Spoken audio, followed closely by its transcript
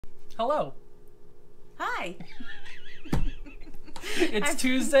Hello. Hi. It's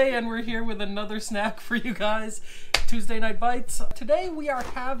Tuesday and we're here with another snack for you guys. Tuesday Night Bites. Today we are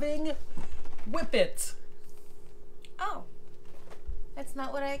having Whippets. Oh. That's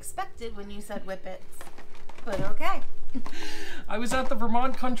not what I expected when you said Whippets. But okay. I was at the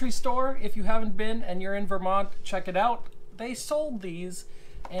Vermont Country Store. If you haven't been and you're in Vermont, check it out. They sold these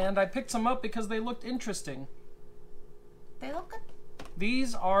and I picked some up because they looked interesting. They look good.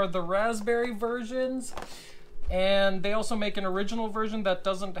 These are the raspberry versions, and they also make an original version that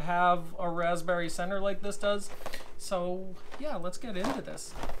doesn't have a raspberry center like this does. So yeah, let's get into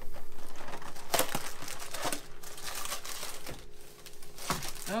this.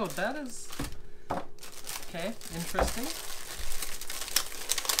 Oh, that is okay, interesting.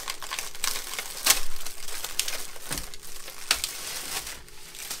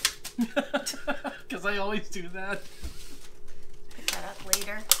 Because I always do that. Pick that up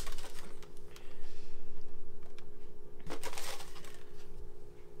later.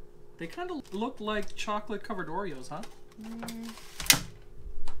 They kind of look like chocolate covered Oreos, huh?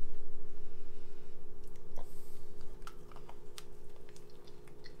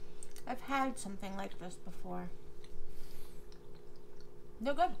 I've had something like this before.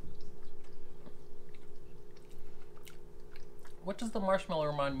 They're good. What does the marshmallow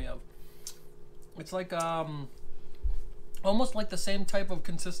remind me of? It's like almost like the same type of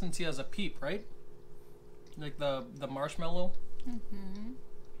consistency as a Peep, right? Like the marshmallow. Mm-hmm.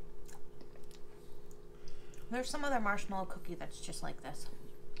 There's some other marshmallow cookie that's just like this.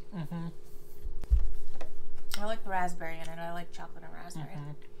 Mm-hmm. I like the raspberry in it. I like chocolate and raspberry.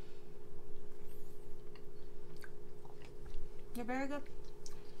 Mm-hmm. They're very good.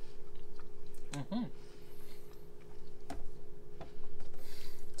 Mm-hmm.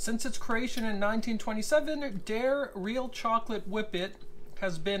 Since its creation in 1927, Dare Real Chocolate Whippet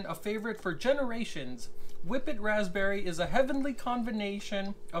has been a favorite for generations. Whippet Raspberry is a heavenly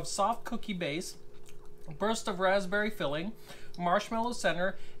combination of soft cookie base, burst of raspberry filling, marshmallow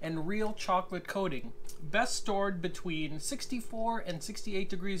center, and real chocolate coating. Best stored between 64 and 68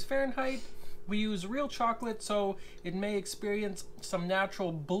 degrees Fahrenheit. We use real chocolate so it may experience some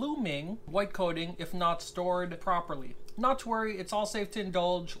natural blooming white coating if not stored properly. Not to worry, it's all safe to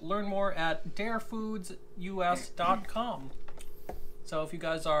indulge. Learn more at darefoodsus.com. So if you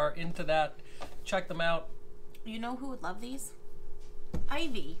guys are into that, check them out. You know who would love these?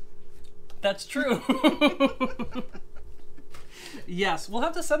 Ivy. That's true. Yes, we'll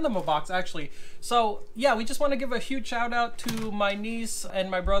have to send them a box actually. So yeah, we just want to give a huge shout out to my niece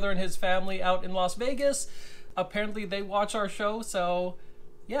and my brother and his family out in Las Vegas. Apparently they watch our show, so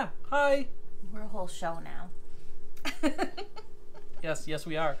yeah, hi. We're a whole show now. Yes,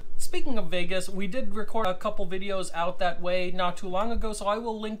 we are. Speaking of Vegas, we did record a couple videos out that way not too long ago, so I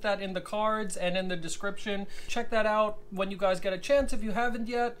will link that in the cards and in the description. Check that out when you guys get a chance. If you haven't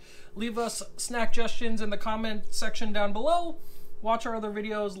yet, leave us snack suggestions in the comment section down below. Watch our other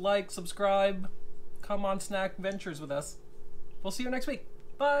videos, like, subscribe, come on snack ventures with us. We'll see you next week.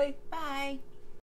 Bye. Bye.